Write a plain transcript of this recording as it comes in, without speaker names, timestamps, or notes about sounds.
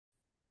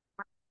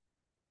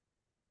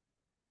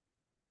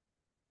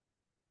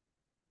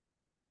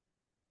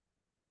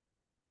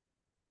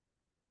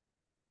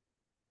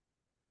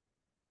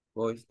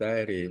Voice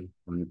Diary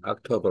on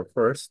October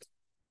 1st.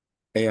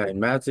 AI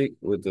Magic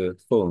with the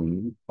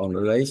phone on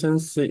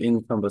relations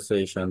in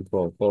conversation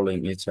for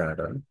calling each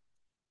other.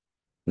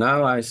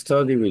 Now I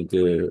study with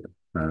the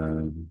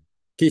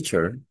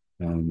teacher.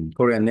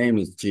 Korean name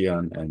is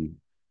Jian and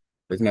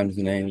Vietnamese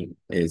name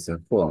is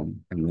Phuong.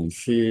 And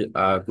she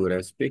are good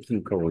at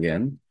speaking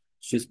Korean.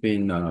 She's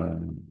been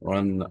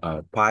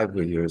on 5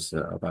 years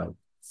about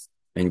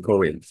in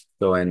Korean.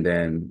 So, and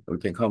then we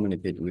can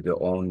communicate with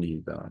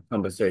only the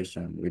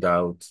conversation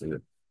without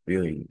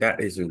viewing.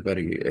 That is a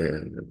very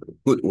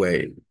good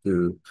way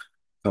to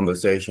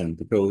conversation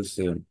because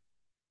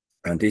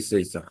and this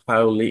is a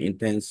highly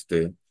intense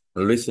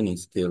listening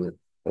skill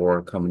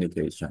or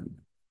communication.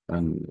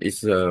 And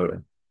it's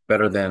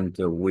better than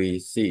we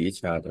see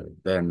each other.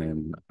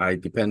 Then I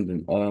depend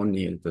on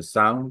only the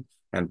sound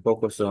and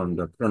focus on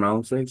the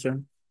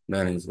pronunciation.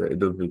 Then it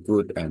will be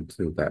good and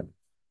to that.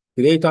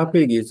 Today's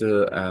topic is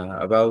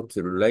about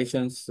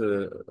relations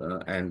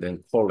and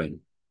then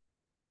calling.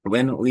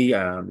 When we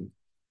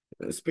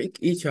speak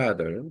each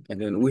other,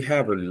 and then we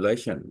have a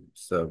relation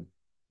so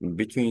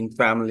between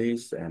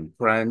families and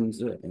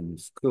friends in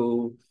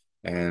school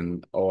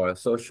and or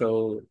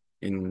social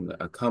in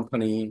a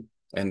company,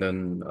 and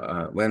then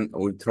when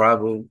we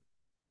travel,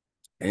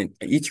 and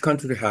each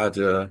country has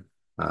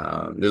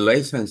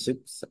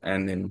relationships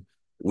and then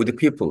with the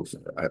peoples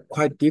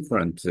quite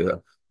different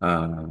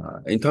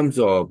in terms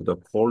of the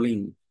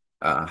calling,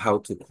 how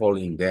to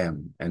calling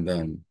them, and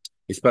then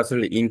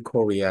especially in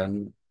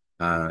Korean,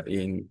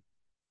 in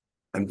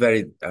and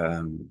very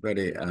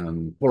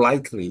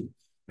politely,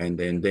 and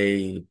then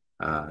they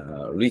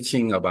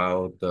reaching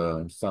about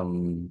the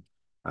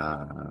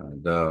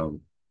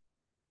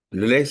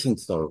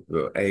relations of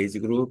age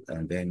group,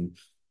 and then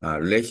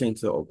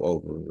relations of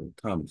over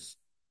terms.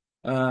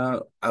 I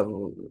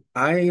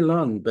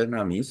learned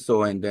Vietnamese,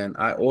 so and then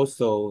I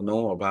also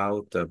know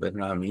about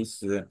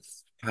Vietnamese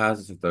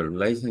has the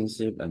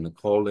relationship and the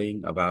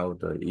calling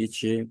about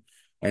each.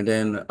 And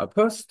then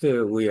first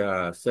we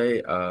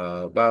say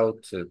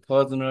about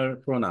personal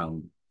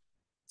pronoun.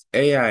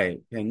 AI,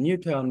 can you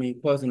tell me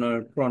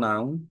personal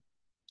pronoun?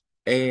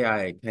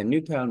 AI, can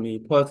you tell me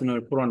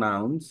personal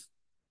pronouns?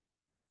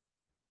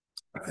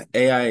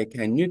 AI,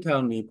 can you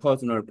tell me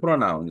personal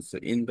pronouns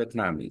in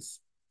Vietnamese?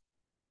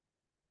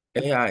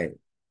 AI,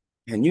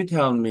 can you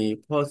tell me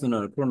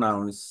personal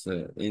pronouns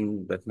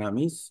in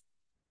Vietnamese?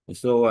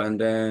 So, and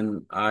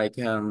then I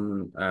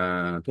can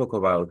talk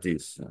about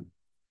this.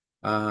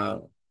 Uh,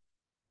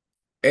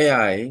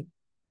 AI,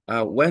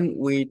 when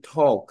we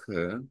talk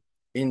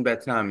in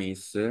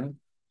Vietnamese,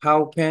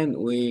 how can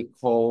we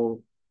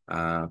call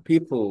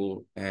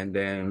people, and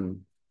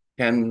then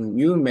can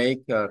you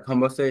make a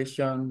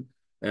conversation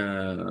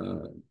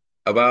uh,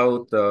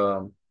 about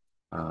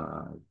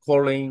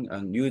calling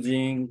and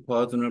using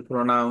personal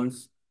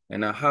pronouns,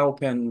 and how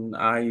can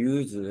I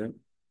use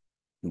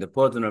the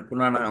personal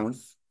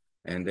pronouns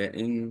and then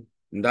in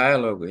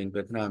dialogue in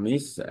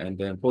Vietnamese. And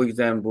then, for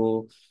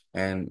example,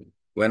 and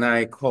when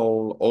I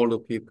call older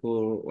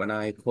people, when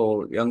I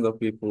call younger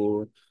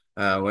people,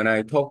 when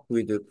I talk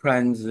with the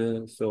friends,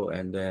 so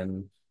and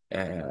then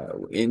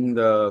in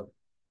the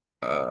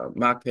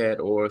market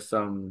or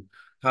some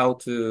how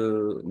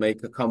to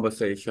make a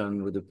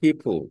conversation with the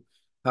people.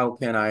 How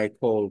can I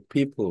call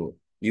people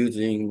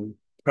using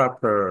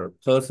proper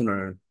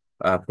personal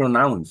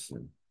pronouns?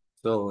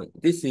 So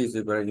this is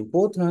very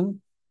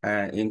important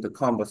in the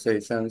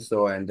conversation.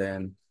 So and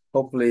then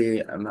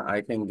hopefully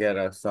I can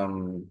get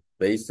some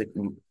basic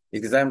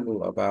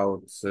example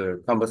about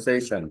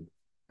conversation,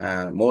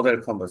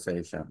 model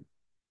conversation.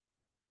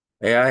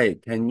 AI,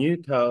 can you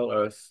tell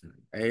us,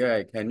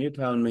 AI, can you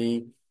tell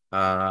me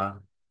uh,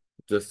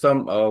 the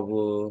sum of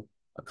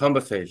a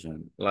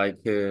conversation,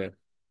 like two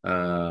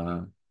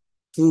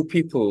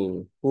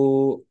people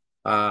who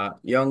are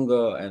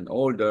younger and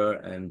older,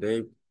 and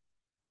they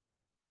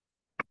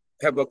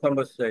have a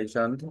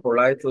conversation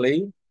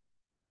politely,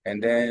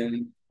 and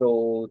then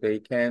so they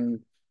can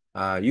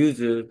use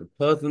the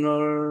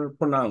personal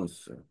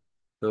pronouns.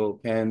 So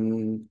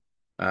can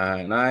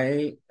and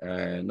I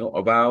know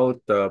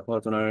about the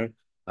personal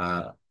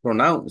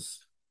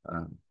pronouns,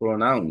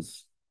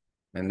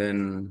 and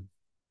then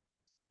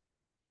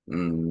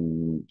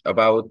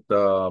about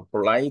the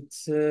polite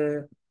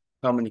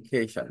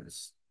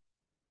communications.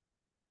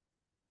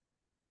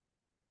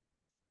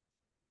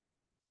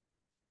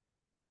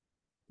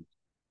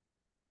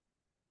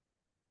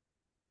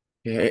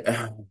 Okay,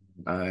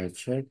 I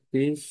check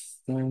this,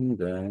 and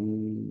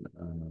then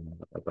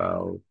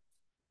about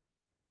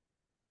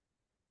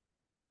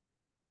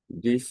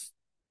this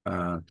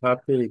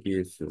topic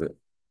is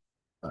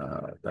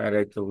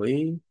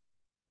directly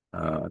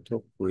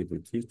talk with the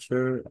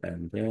teacher,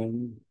 and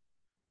then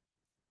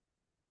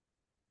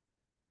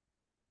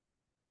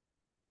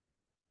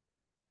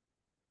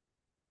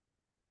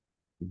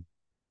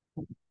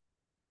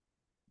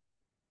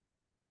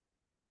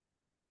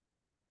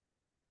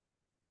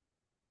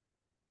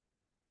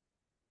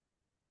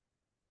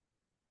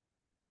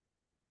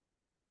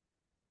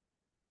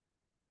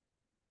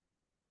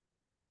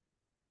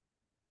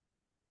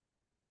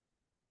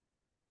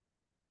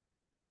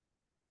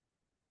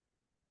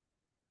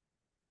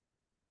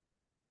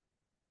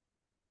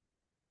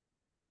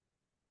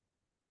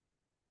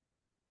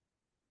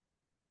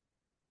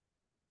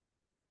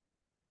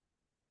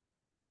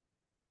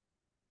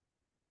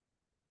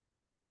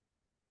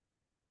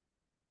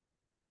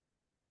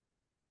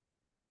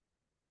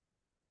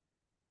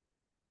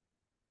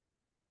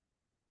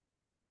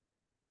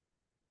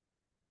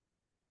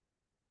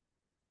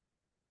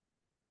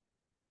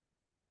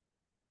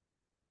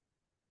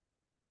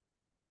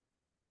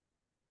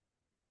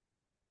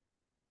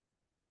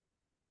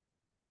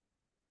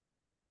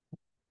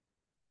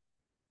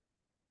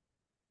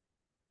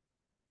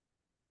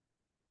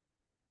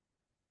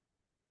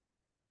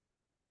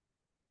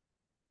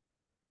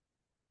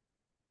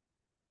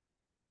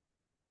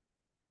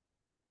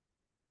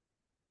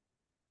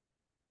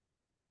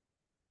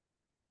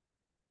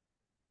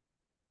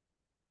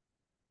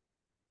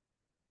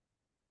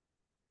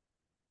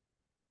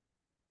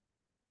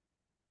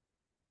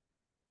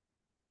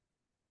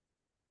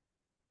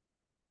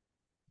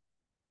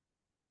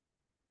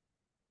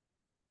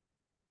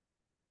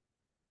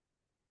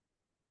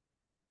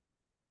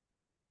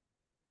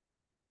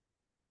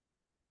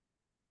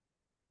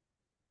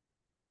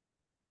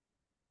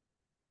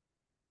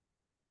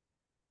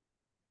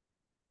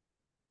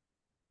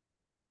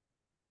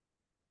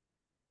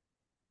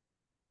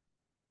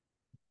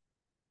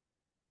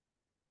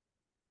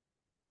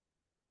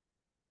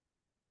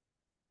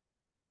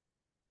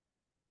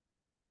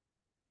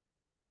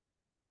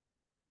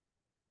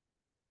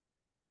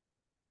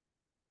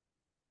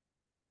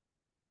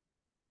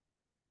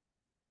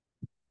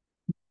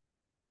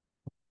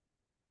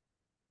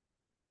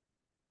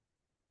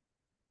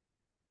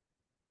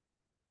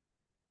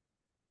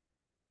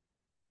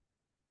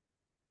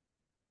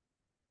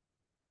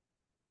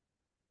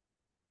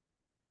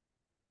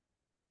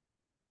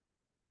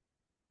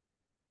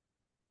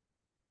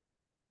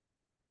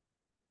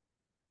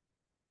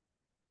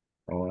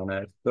I want to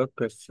ask a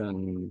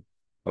question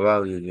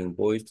about using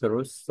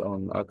boisterous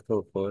on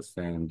octopus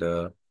and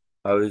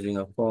how using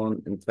a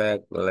phone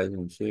impact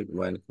relationship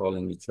when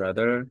calling each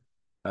other.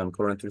 I'm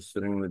currently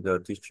studying with a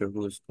teacher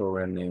whose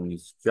Korean name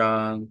is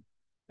John,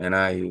 and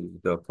I use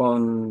the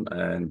phone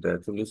and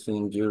to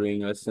listen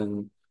during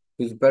lesson.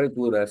 He's very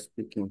good at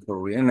speaking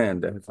Korean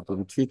and has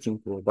been teaching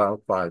for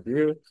about 5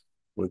 years.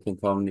 We can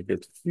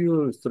communicate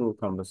through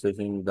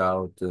conversation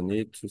without the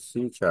need to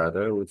see each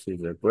other, which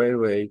is a great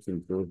way to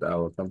improve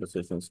our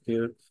conversation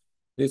skills.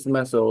 This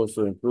method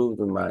also improved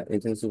my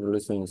intensive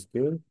listening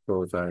skill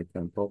because I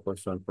can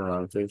focus on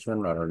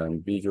pronunciation rather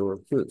than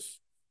visual cues.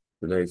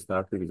 Today's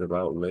topic is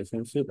about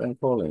relationship and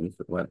callings.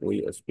 When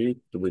we speak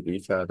with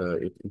each other,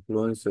 it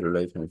influences the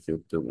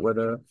relationship to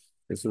whether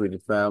it's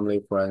with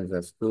family, friends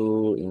at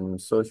school, in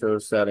social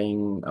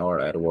setting, or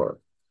at work.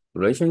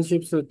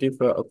 Relationships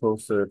differ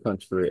across the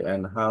country,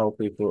 and how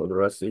people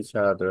address each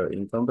other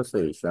in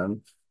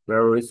conversation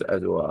varies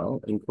as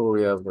well. In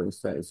Korea, for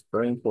instance, it's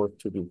very important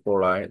to be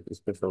polite,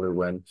 especially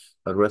when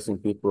addressing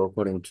people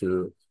according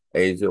to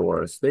age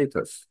or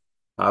status.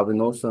 I've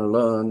also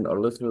learned a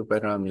little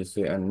Vietnamese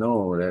and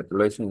know that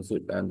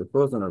relationship and the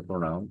personal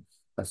pronoun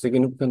are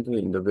significantly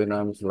in the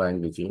Vietnamese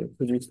language.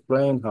 Could you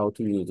explain how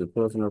to use the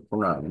personal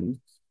pronouns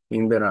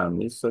in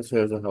Vietnamese, such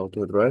as how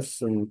to address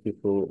some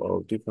people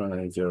of different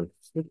age or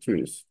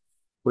status?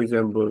 For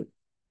example,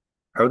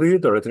 how do you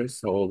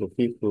address older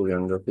people,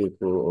 younger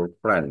people, or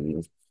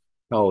friends?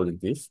 How does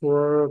this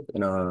work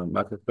in a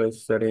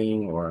marketplace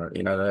setting or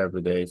in other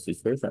everyday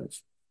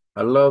situations?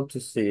 I love to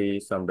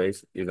see some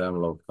basic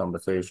example of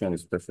conversation,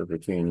 especially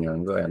between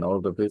younger and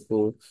older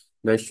people.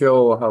 They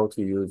show how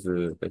to use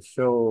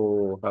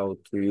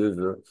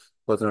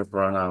personal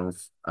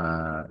pronouns,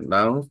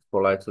 nouns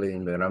politely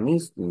in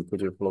Vietnamese.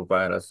 Could you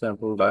provide a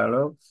sample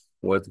dialogue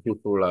where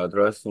people are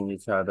addressing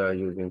each other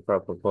using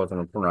proper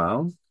personal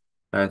pronouns?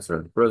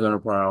 Answer. Personal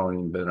pronoun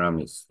in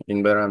Vietnamese.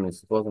 In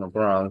Vietnamese, personal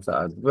pronouns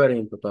are very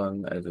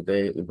important as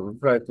they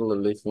reflect the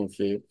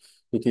relationship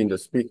between the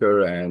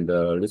speaker and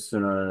the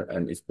listener,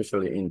 and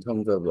especially in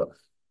terms of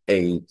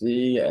age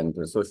and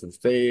the social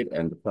state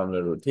and the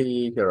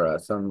familiarity. Here are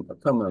some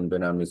common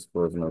Vietnamese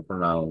personal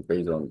pronouns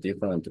based on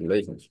different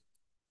relationships.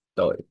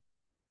 So,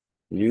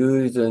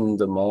 used in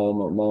the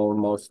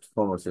most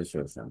formal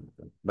situation.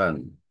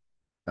 Then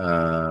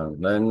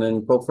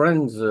for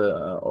friends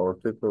or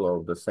people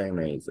of the same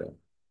age.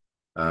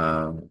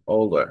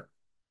 Older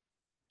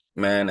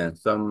men and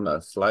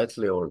some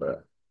slightly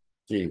older.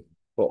 G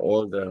for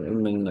older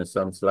women and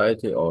some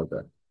slightly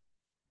older.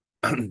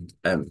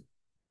 M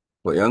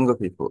for younger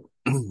people.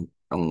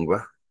 Ông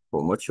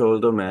for much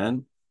older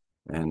men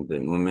and the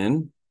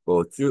women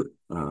for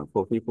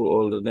for people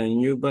older than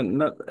you but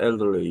not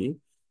elderly.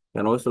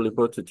 Can also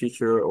refer to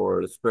teacher or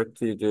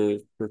respected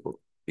people.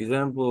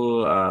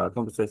 Example,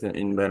 conversation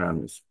in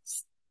Vietnamese.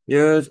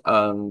 Yes,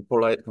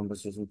 polite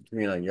conversation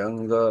between a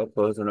younger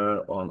partner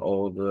on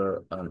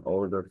older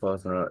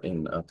partner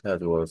in a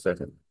casual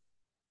setting.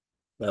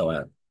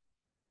 Hello,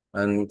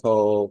 anh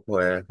cô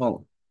khỏe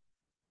không?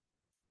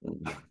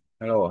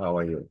 Hello, how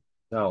are you?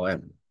 Chào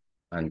em.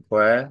 Anh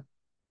khỏe.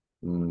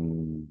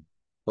 Ừm,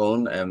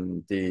 Con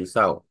em thì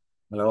sao?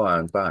 Hello,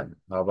 I'm fine.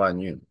 How about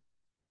you?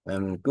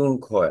 Em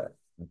cũng khỏe.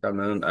 Cảm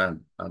ơn anh.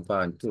 I'm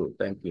fine too.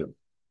 Thank you.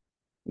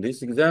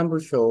 This example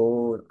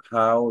shows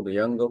how the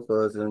younger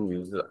person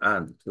uses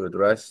 "and" to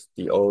address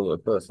the older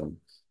person,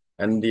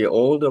 and the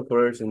older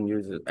person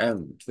uses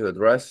 "am" to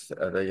address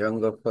the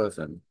younger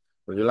person.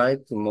 Would you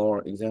like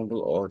more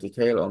example or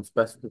detail on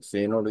specific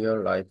scenario,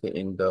 like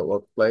in the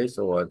workplace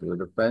or with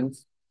the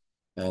friends?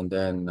 And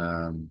then,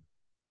 uh,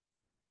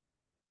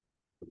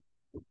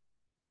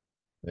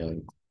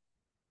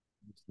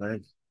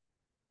 like,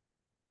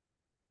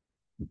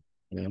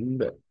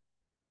 remember,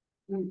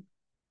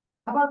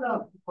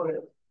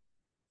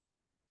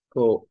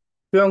 cô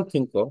Phuong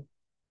Kinh có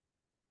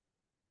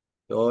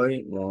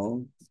tôi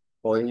muốn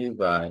hỏi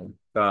vài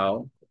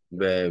câu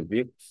về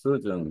việc sử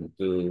dụng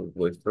từ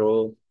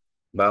Wistro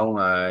bao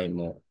ngày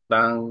một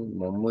tăng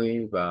một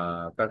mươi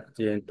và các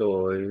trên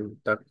tôi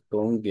tác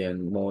công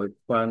điện mối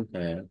quan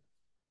hệ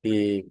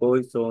thì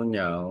với số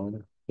nhau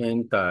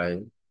hiện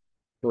tại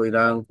tôi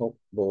đang học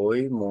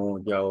với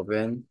một giáo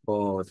viên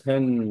có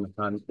tên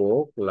Hàn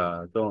Quốc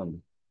là John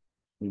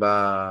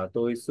và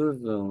tôi sử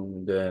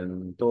dụng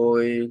điện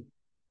tôi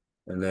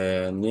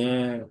để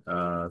nghe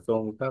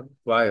trong các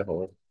bài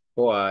học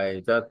của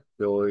ai rất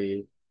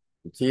rồi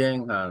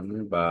thiên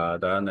hẳn và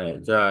đã nảy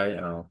dài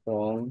ở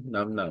khoảng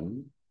 5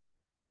 năm.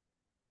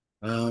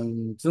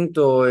 Chúng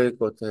tôi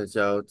có thể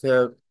giao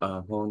tiếp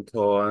hoàn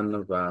toàn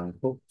bằng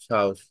phúc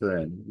trò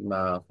chuyện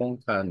mà không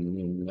cần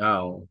nhìn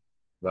nhau.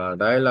 Và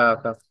đây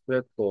là các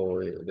phép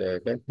hội để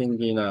các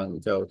kỹ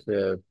năng giao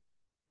tiếp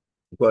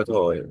của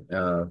tôi.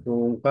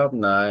 Phương pháp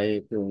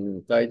này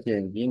cũng cải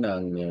thiện kỹ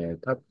năng nghe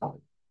thấp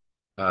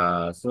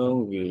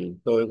xong vì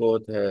tôi có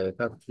thể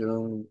tập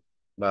trung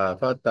và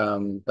phát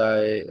âm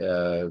tại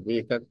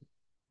vì các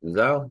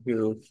giáo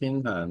hiệu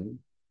chính hẳn.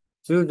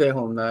 Chủ đề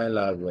hôm nay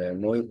là về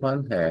mối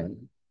quan hệ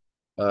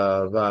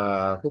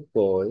và khúc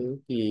cuối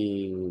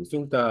thì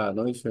chúng ta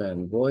nói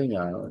chuyện với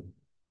nhau,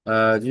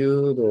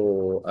 dù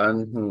đồ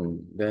ảnh hưởng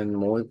đến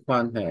mối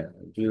quan hệ,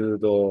 dù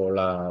đồ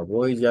là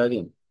với gia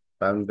đình,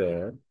 bạn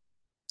bè,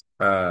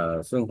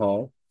 sinh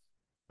hoạt,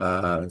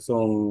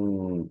 trong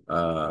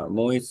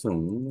môi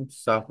trường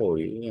xã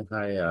hội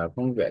hay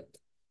công việc.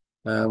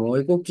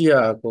 Mỗi quốc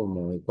gia có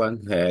mối quan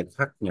hệ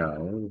khác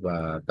nhau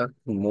và các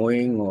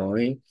mối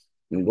ngồi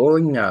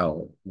với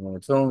nhau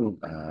trong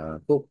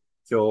cuộc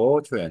trò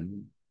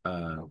chuyện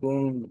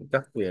cũng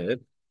đặc biệt.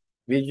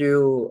 ví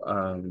dụ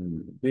ở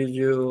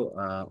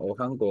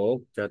Hàn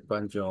Quốc rất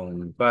quan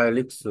trọng về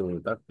lịch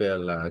sử, đặc biệt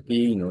là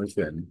khi nói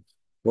chuyện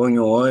với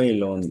người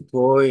lớn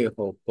tuổi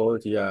hoặc quốc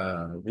gia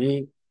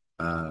vì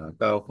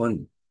cao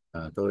hơn.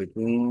 Tôi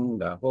cũng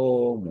đã có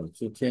một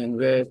chút chuyện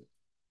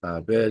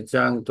về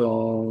trang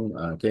trọng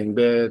tiếng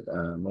Việt,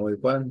 mối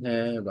quan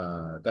hệ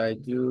và đại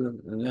tư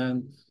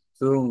nhân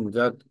cũng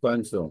rất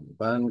quan trọng.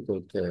 Bạn có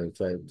thể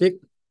giải thích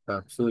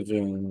các sử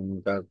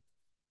dụng các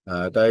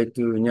đại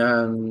tư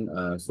nhân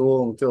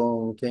xuống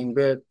trong tiếng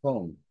Việt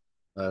không?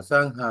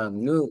 Sang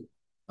Hàn ngữ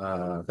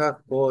các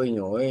cô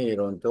nói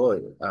lớn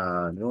tuổi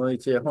nói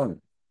trẻ hơn.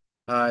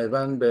 Hai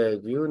bạn bè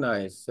dưới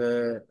này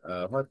sẽ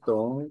hoạt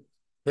động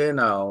thế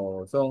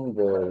nào trong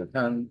buổi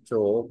ăn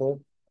chỗ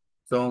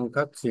trong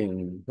các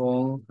tình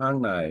huống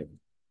hàng ngày?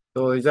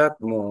 Tôi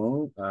rất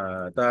muốn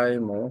带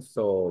một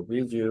số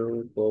ví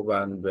dụ của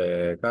bạn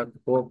về các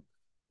cuộc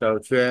trò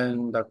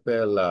chuyện, đặc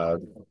biệt là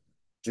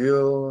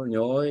giữa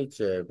người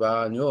trẻ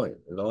và người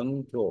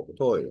lớn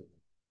tuổi,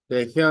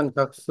 thể hiện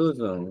các sử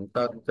dụng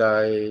các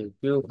tài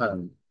điều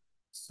hành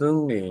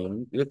xứng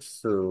niệm lịch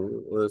sử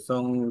ở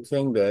trong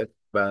tiếng Việt.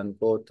 Bạn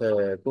có thể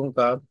cung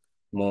cấp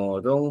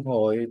một đồng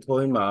hội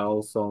thôi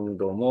màu trong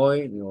đồ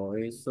mối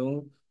nội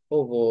dung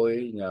của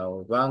với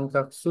nhau bằng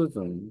các sử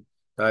dụng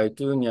tài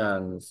tư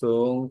nhàn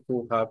xuống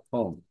phù hợp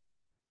không?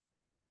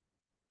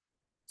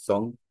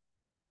 Sống